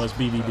 RBB, fellas.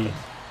 BBB.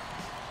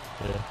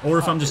 Or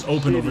if I'm just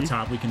open over shitty.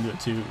 top, we can do it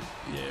too.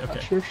 Yeah, okay.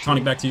 Sure,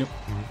 Tonic, back to you.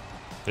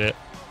 Yeah.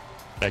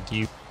 Back to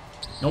you.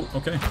 Nope,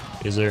 okay.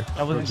 Is there?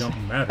 That We're was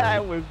jumping mad.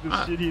 that was the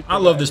shittiest. I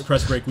love this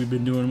press break we've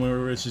been doing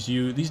where it's just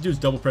you. These dudes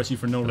double press you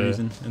for no Yeah.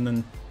 reason, and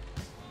then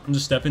I'm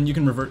just stepping. You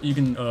can revert. You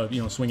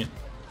can, swing it.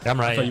 I'm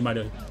I right. thought you might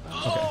have. Okay.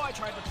 Oh, I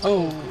tried to.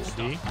 Oh,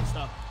 D.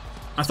 Stop.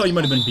 I thought you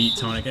might have been beat,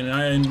 Tonic, and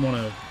I didn't want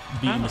to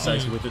beat you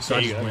decisive with it, so I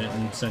There you just go. went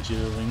and sent you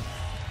to the wing.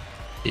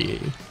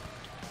 Yeah.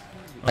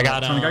 I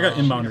got, Tonic. I got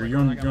inbounder. You're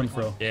on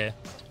throw. Yeah.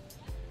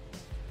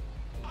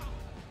 We're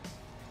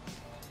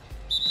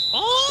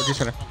Oh! just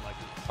gonna.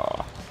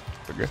 Oh,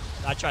 we're good.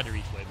 I tried to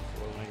reach way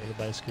before when I got hit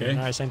by a screen. Okay.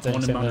 Alright, same thing.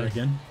 One Same inbounder thing.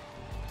 again.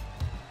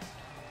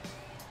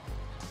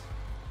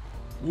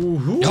 Ooh.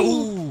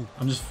 No!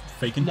 I'm just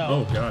faking. No.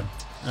 Oh god.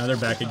 They're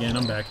back again.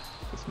 I'm back.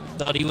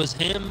 Thought he was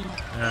him.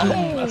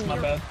 oh, that's my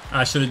bad.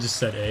 I should have just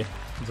said A.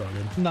 It's all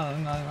good. No,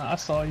 I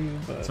saw you,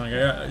 but Tonic,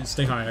 I got,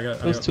 stay high.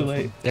 it was too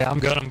late. Yeah, I'm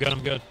good. I'm good.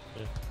 I'm good.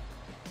 Yeah.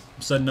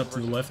 I'm setting up to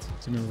the left.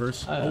 It's gonna be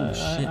reverse. Oh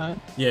shit. Alright.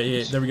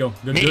 Yeah. There we go.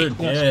 Good. Me. Good.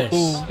 Yes. Yes.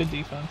 Ooh, good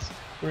defense.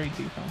 Great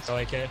defense. Oh,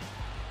 AK.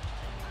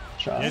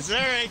 Shot. Is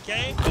there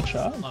AK? Good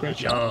shot. Love Great that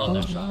shot. shot. Love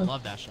that Oh, shot. nice.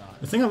 Love that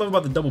shot. The thing I love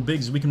about the double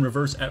bigs is we can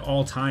reverse at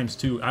all times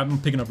too. I'm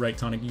picking up right,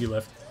 Tonic. You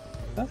left.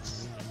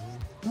 That's.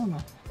 I don't know.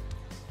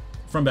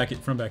 From back it.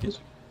 From back it.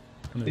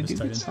 I'm gonna Did you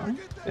just tight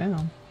get end.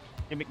 signed?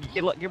 Damn.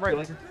 Get right,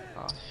 Laker.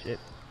 Oh shit.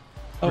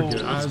 Oh,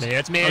 Good. I was,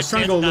 It's me. I was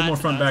trying to go a little more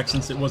front back It's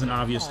since it wasn't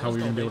obvious how we were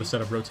gonna be able to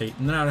set up rotate,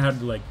 and then I had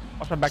to like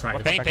Watch my back. Try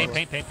Watch it. my Paint, back. paint,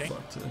 paint, paint, paint.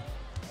 fuck to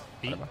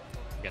Beat.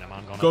 Get him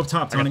on. Going go up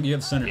top, I got- Tonic. You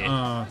have the center. Yeah.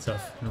 Ah,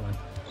 tough. Never mind.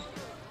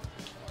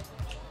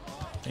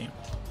 Damn.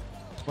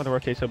 Why the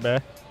rotate so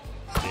bad?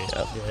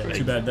 Yeah.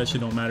 Too bad that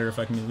shit don't matter if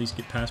I can at least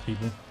get past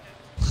people.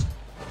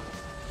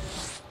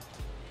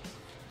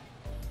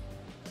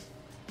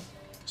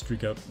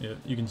 Streak up. Yeah,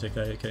 you can take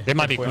that. Okay. They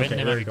might be quitting. Okay,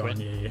 They there might you be go.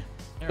 quitting. Yeah.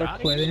 They're they're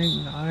outta here.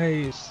 quitting.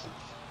 Nice.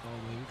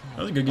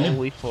 That was a good game.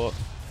 Holy fuck.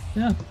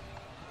 Yeah.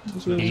 It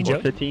was really He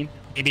good. jumped. 15.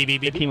 B.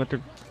 15 with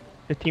the.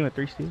 15 with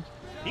 3 steals.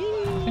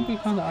 I think we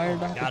found the iron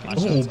doctor. God, my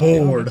King. shot's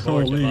board, on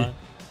holy. Javon.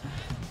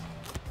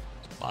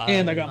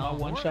 And I got my Oh,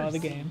 one shot of the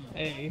game.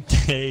 Hey.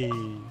 Hey.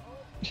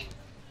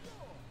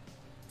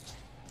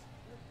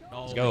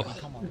 Let's go.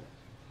 Come on.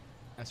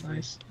 That's free.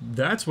 Nice.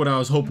 That's what I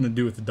was hoping to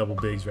do with the double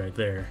bigs right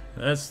there.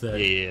 That's the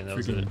Yeah, that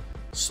was freaking it.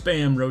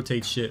 spam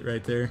rotate shit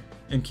right there.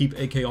 And keep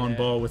AK on Yeah.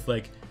 ball with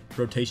like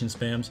rotation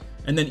spams.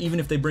 And then even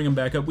if they bring him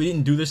back up, we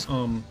didn't do this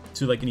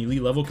to like an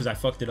elite level because I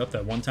fucked it up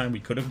that one time. We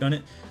could have done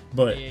it.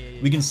 But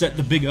we can set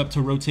the big up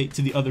to rotate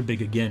to the other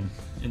big again.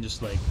 And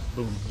just like,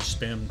 boom,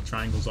 spam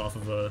triangles off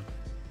of a...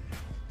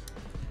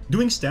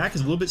 Doing stack is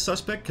a little bit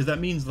suspect because that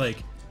means like...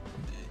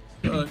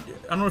 I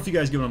don't know if you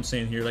guys get what I'm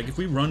saying here. Like if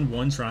we run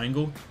one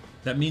triangle,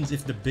 that means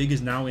if the big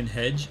is now in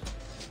hedge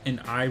and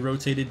I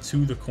rotated to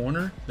the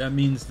corner, that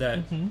means that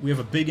we have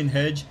a big in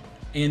hedge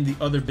and the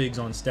other bigs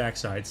on stack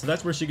side. So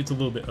that's where shit gets a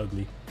little bit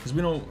ugly. Because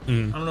we don't,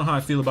 I don't know how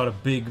I feel about a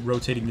big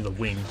rotating to the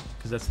wing.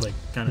 Because that's like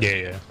kind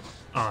of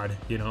odd,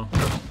 you know?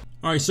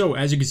 Alright, so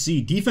as you can see,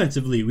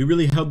 defensively, we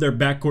really held their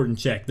backcourt in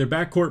check. Their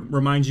backcourt,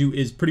 reminds you,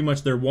 is pretty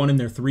much their 1 and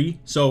their 3.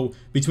 So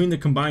between the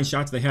combined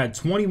shots, they had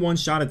 21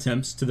 shot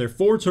attempts to their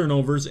 4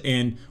 turnovers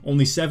and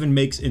only 7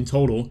 makes in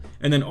total.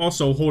 And then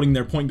also holding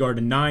their point guard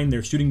to 9,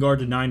 their shooting guard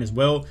to 9 as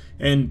well.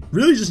 And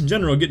really just in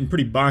general getting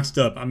pretty boxed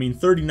up. I mean,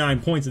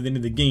 39 points at the end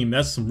of the game.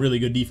 That's some really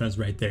good defense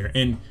right there.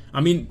 And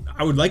I mean,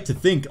 I would like to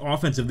think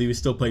offensively we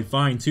still played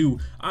fine too.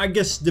 I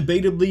guess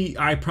debatably,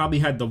 I probably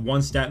had the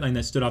one stat line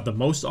that stood out the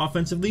most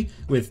offensively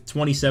with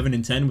 27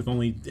 and 10 with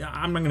only,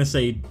 I'm not going to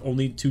say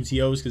only 2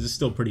 TOs because it's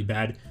still pretty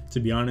bad to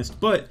be honest.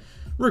 But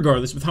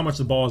regardless, with how much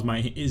the ball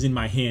is in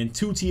my hand,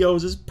 2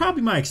 TOs is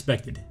probably my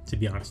expected, to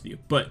be honest with you.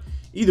 But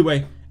either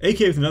way, AK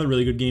with another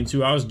really good game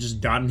too. I was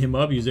just dotting him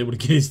up. He was able to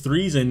get his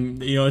threes,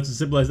 and you know, it's as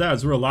simple as that.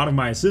 It's where a lot of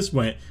my assists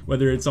went,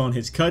 whether it's on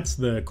his cuts,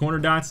 the corner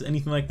dots,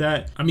 anything like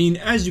that. I mean,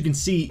 as you can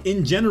see,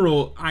 in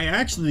general, I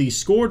actually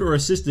scored or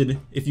assisted,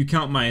 if you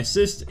count my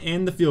assists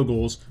and the field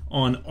goals,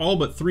 on all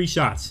but 3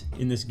 shots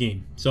in this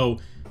game. So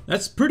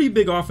that's pretty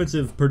big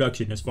offensive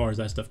production as far as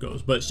that stuff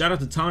goes. But shout out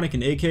to Tonic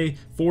and AK,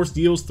 4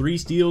 steals, 3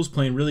 steals,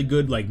 playing really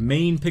good like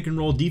main pick and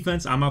roll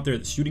defense. I'm out there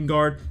at the shooting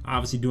guard,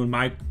 obviously doing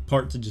my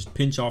part to just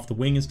pinch off the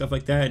wing and stuff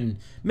like that and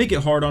make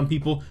it hard on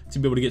people to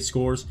be able to get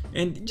scores.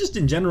 And just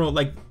in general,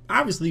 like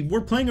obviously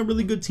we're playing a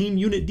really good team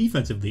unit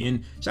defensively.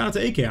 And shout out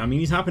to AK. I mean,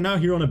 he's hopping out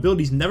here on a build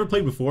he's never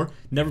played before,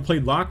 never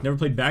played lock, never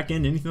played back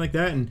end, anything like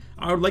that. And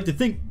I would like to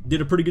think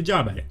did a pretty good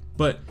job at it.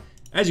 But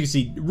as you can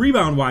see,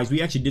 rebound-wise,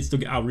 we actually did still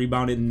get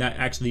out-rebounded, and that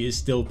actually is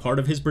still part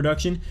of his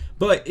production.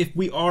 But if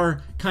we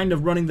are kind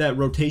of running that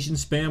rotation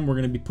spam, we're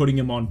going to be putting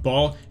him on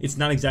ball. It's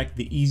not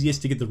exactly the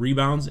easiest to get the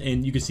rebounds,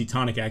 and you can see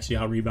Tonic actually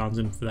out-rebounds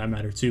him for that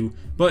matter too.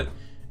 But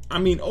I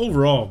mean,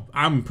 overall,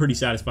 I'm pretty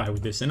satisfied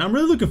with this, and I'm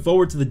really looking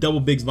forward to the double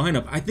bigs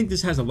lineup. I think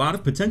this has a lot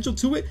of potential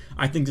to it.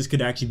 I think this could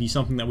actually be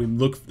something that we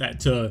look at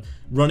to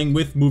running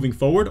with moving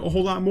forward a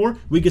whole lot more.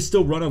 We could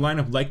still run a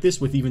lineup like this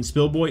with even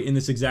Spillboy in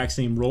this exact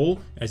same role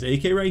as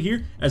AK right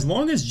here, as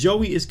long as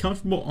Joey is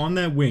comfortable on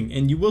that wing,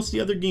 and you will see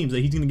other games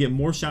that he's going to get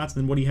more shots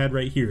than what he had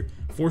right here,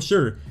 for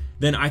sure.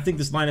 Then I think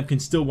this lineup can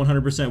still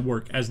 100%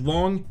 work as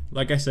long,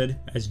 like I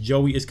said, as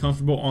Joey is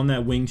comfortable on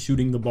that wing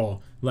shooting the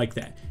ball like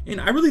that. And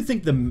I really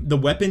think the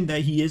weapon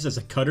that he is as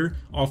a cutter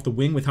off the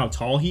wing with how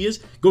tall he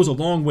is goes a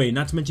long way.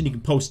 Not to mention he can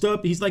post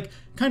up. He's like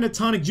kind of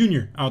Tonic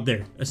Jr. out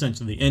there,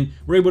 essentially. And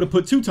we're able to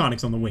put 2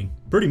 Tonics on the wing,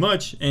 pretty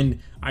much. And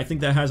I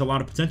think that has a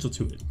lot of potential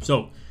to it.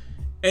 So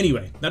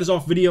anyway, that is all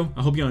for video.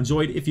 I hope you all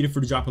enjoyed. If you did,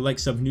 for to drop a like,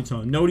 sub, new to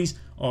noties,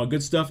 all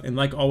good stuff. And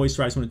like always,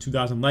 try to win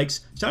 2,000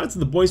 likes. Shout out to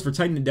the boys for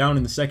tightening it down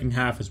in the second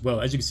half as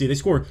well. As you can see, they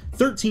scored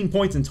 13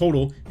 points in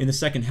total in the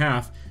second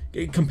half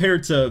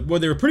compared to,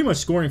 well, they were pretty much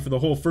scoring for the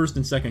whole first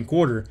and second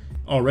quarter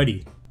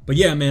already. But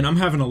yeah, man, I'm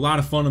having a lot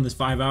of fun on this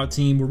 5-out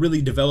team. We're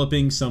really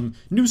developing some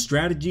new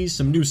strategies,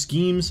 some new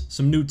schemes,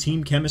 some new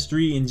team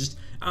chemistry, and just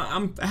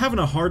I'm having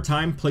a hard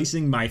time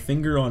placing my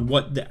finger on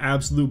what the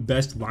absolute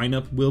best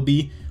lineup will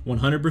be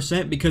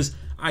 100%, because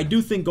I do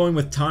think going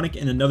with Tonic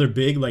and another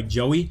big like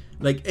Joey,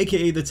 like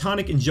aka the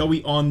Tonic and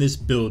Joey on this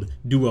build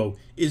duo,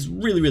 is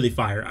really, really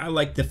fire. I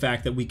like the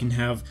fact that we can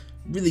have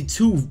really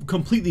 2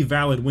 completely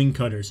valid wing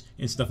cutters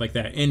and stuff like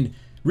that, and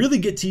really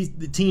get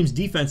the team's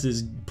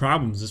defense's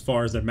problems as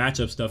far as their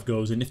matchup stuff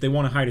goes. And if they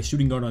want to hide a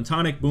shooting guard on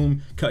Tonic,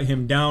 boom, cut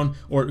him down,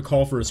 or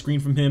call for a screen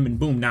from him, and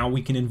boom, now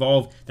we can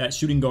involve that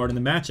shooting guard in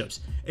the matchups.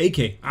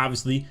 AK,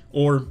 obviously,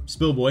 or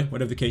Spillboy,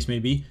 whatever the case may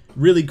be,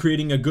 really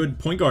creating a good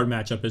point guard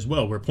matchup as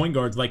well, where point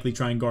guards likely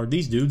try and guard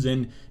these dudes,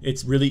 and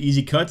it's really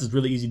easy cuts, it's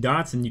really easy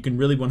dots, and you can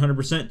really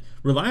 100%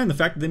 rely on the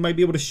fact that they might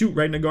be able to shoot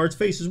right in a guard's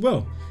face as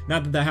well.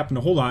 Not that that happened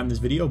a whole lot in this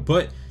video,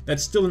 but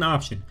that's still an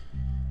option.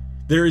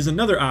 There is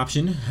another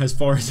option as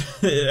far as,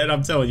 and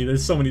I'm telling you,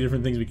 there's so many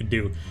different things we could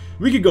do.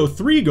 We could go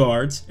 3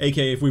 guards,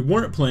 aka if we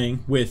weren't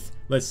playing with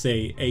let's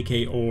say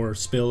AK or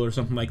Spill or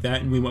something like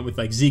that, and we went with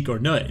like Zeke or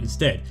Nut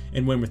instead,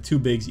 and went with 2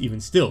 bigs even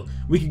still.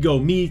 We could go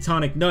me,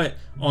 Tonic, Nut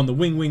on the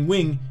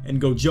wing, and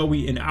go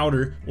Joey and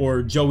Outer,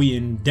 or Joey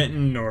and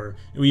Denton, or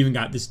we even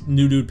got this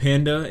new dude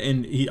Panda,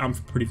 and I'm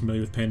pretty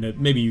familiar with Panda,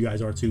 maybe you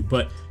guys are too,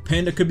 but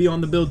Panda could be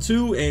on the build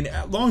too. And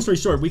long story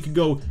short, we could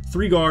go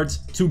 3 guards,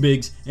 2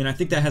 bigs, and I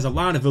think that has a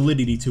lot of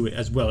validity to it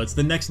as well. It's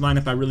the next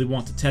lineup I really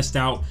want to test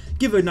out,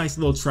 give it a nice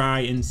little try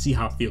and see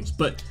how it feels.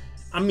 But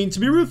I mean, to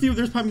be real with you,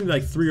 there's probably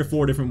like 3 or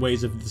 4 different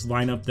ways of this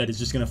lineup that is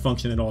just going to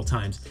function at all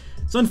times.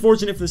 It's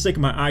unfortunate for the sake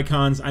of my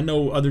icons. I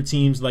know other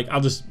teams, like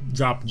I'll just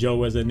drop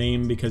Joe as a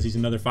name because he's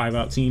another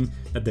 5-out team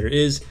that there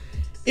is.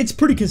 It's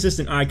pretty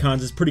consistent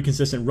icons, it's pretty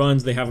consistent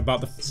runs. They have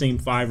about the same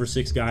 5 or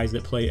 6 guys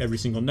that play every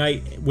single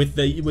night with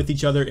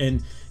each other,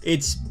 and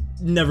it's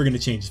never going to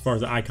change as far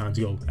as the icons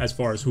go, as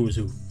far as who is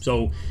who.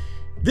 So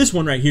this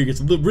one right here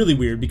gets really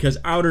weird because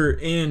Outer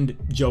and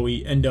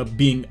Joey end up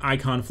being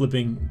icon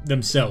flipping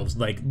themselves.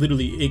 Like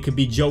literally, it could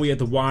be Joey at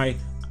the Y,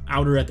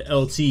 Outer at the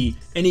LT,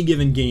 any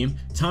given game.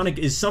 Tonic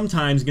is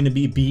sometimes going to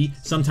be B,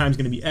 sometimes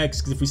going to be X,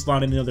 because if we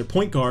slot in another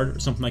point guard or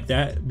something like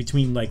that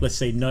between, like, let's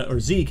say Nut or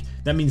Zeke,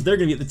 that means they're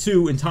going to be at the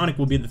 2 and Tonic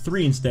will be at the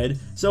 3 instead.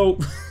 So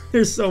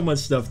there's so much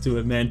stuff to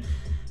it, man.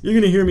 You're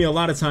going to hear me a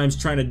lot of times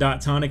trying to dot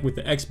Tonic with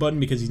the X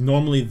button because he's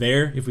normally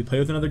there if we play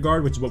with another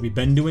guard, which is what we've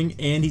been doing,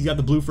 and he's got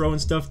the blue throw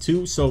and stuff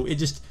too, so it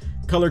just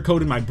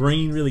color-coded my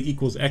brain really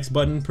equals X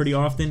button pretty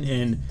often.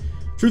 And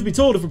truth be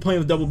told, if we're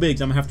playing with double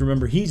bigs, I'm going to have to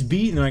remember he's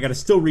B, and then I got to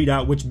still read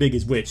out which big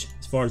is which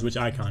as far as which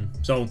icon.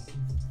 So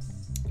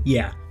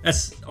yeah,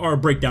 that's our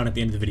breakdown at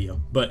the end of the video.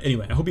 But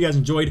anyway, I hope you guys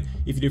enjoyed.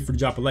 If you did, for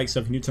drop a like,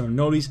 stuff, new turn on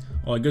noties,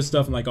 all that good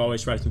stuff, and like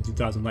always, try to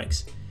 2,000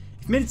 likes.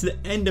 If you made it to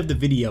the end of the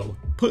video,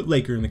 put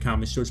Laker in the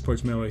comments, short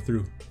sports my way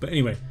through. But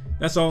anyway,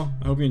 that's all.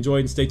 I hope you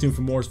enjoyed, and stay tuned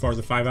for more as far as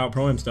the 5-out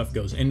Pro-Am stuff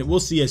goes. And we'll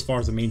see as far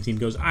as the main team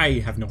goes. I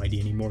have no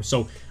idea anymore,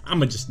 so I'm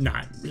going to just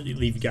not really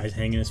leave you guys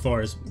hanging as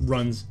far as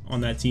runs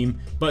on that team.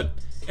 But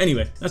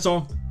anyway, that's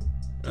all.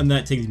 And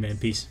that, take it easy, man.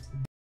 Peace.